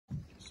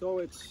So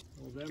it's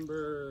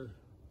November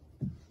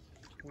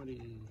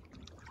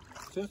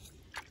 25th.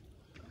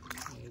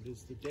 It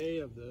is the day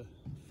of the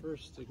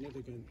first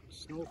significant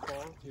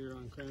snowfall here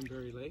on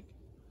Cranberry Lake.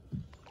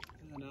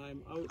 And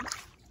I'm out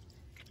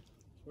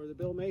for the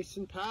Bill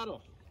Mason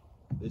paddle.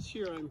 This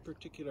year I'm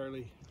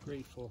particularly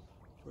grateful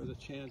for the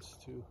chance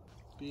to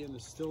be in the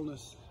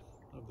stillness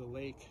of the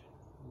lake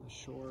and the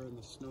shore and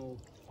the snow,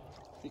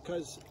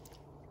 because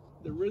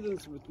the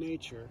rhythms with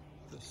nature,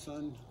 the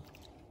sun,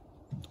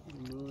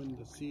 the moon,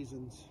 the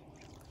seasons,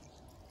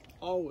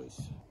 always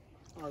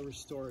are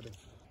restorative.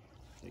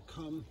 They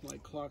come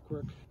like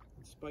clockwork.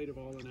 In spite of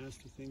all the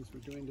nasty things we're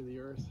doing to the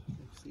earth,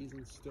 the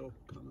seasons still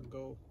come and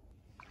go.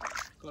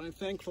 But I'm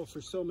thankful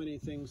for so many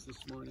things this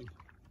morning.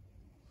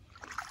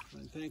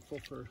 I'm thankful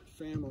for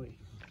family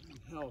and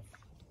health.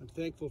 I'm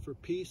thankful for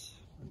peace.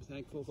 I'm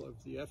thankful of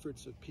the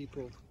efforts of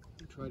people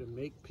who try to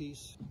make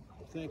peace.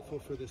 I'm thankful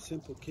for the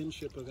simple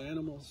kinship of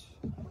animals,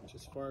 which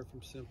is far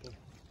from simple.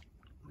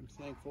 I'm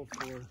thankful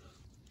for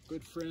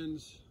good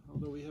friends,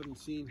 although we haven't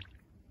seen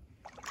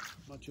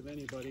much of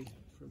anybody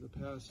for the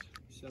past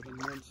 7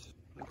 months.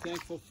 I'm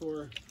thankful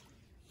for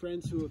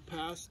friends who have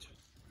passed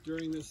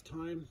during this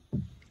time.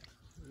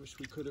 I wish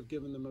we could have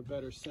given them a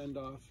better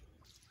send-off.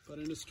 But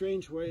in a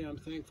strange way, I'm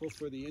thankful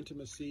for the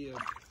intimacy of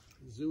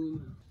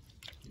Zoom,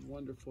 a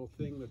wonderful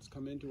thing that's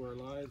come into our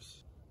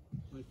lives.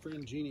 My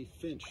friend Jeannie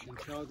Finch in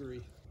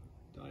Calgary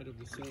died of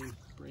the same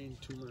brain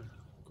tumor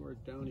Gord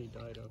Downey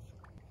died of.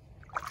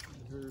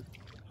 And her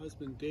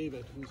husband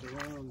David, who's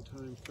a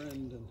long-time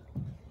friend and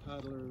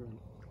paddler and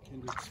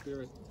kindred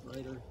spirit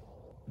writer,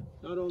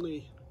 not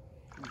only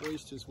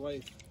embraced his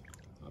wife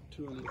up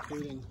to and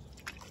including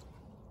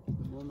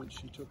the moment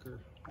she took her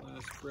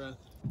last breath,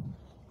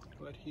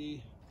 but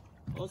he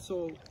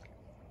also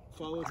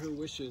followed her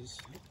wishes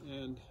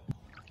and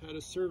had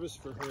a service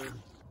for her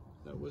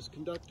that was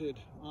conducted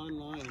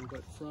online,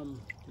 but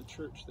from the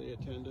church they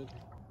attended.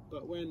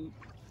 But when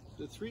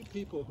the 3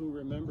 people who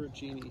remembered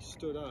Jeannie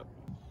stood up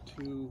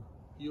to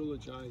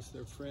eulogize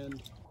their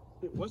friend,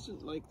 it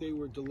wasn't like they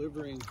were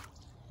delivering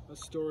a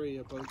story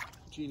about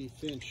Jeannie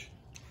Finch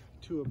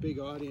to a big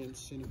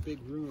audience in a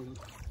big room.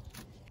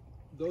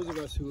 Those of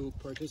us who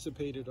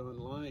participated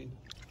online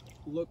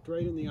looked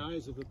right in the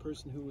eyes of the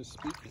person who was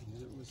speaking,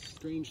 and it was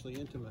strangely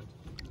intimate,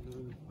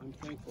 and I'm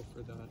thankful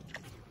for that.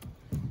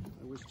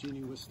 I wish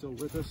Jeannie was still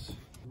with us.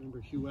 I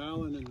remember Hugh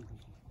Allen and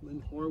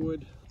Lynn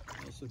Horwood,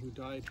 also who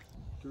died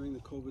during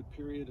the COVID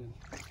period, and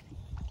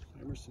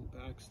Emerson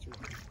Baxter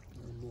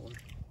and more.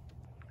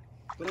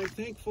 But I'm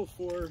thankful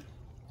for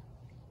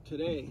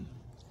today,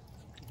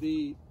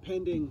 the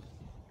pending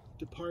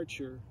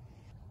departure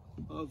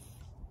of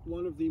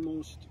one of the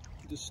most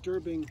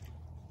disturbing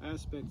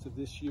aspects of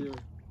this year,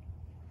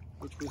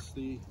 which was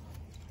the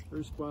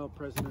erstwhile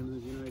President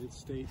of the United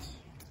States,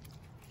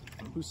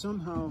 who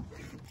somehow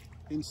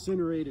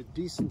incinerated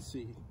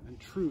decency and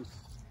truth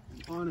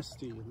and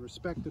honesty and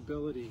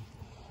respectability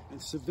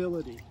and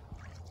civility.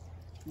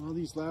 All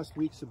these last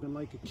weeks have been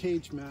like a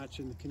cage match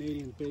in the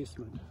Canadian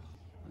basement.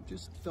 I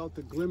just felt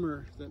a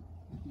glimmer that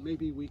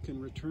maybe we can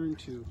return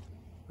to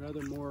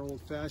rather more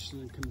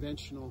old-fashioned and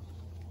conventional,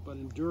 but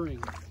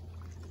enduring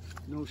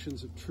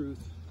notions of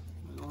truth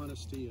and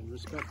honesty and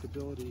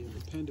respectability and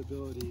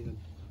dependability and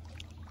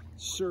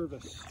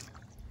service.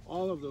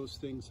 All of those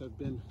things have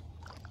been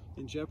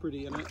in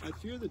jeopardy, and I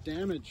fear the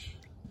damage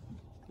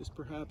is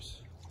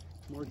perhaps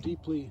more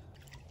deeply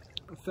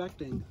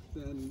affecting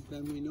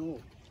than we know.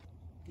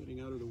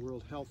 Getting out of the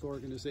World Health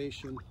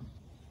Organization,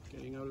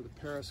 getting out of the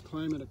Paris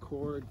Climate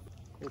Accord,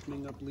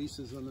 opening up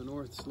leases on the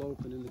North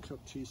Slope and in the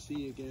Chukchi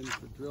Sea again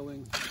for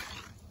drilling,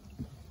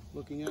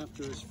 looking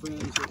after his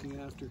friends, looking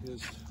after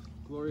his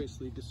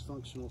gloriously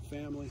dysfunctional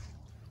family.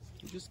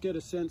 You just get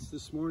a sense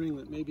this morning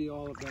that maybe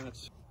all of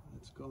that's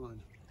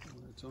gone,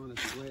 or it's on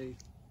its way.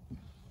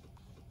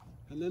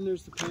 And then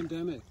there's the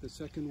pandemic, the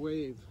second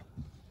wave.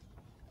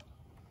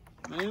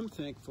 I am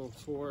thankful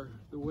for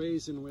the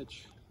ways in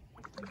which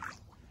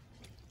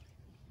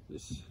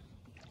this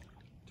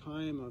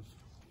time of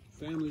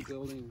family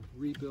building,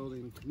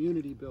 rebuilding,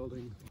 community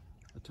building,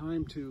 a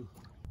time to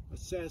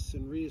assess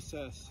and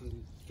reassess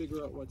and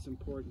figure out what's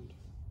important.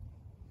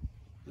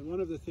 And one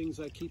of the things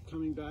I keep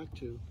coming back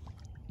to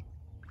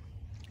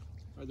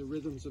are the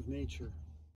rhythms of nature.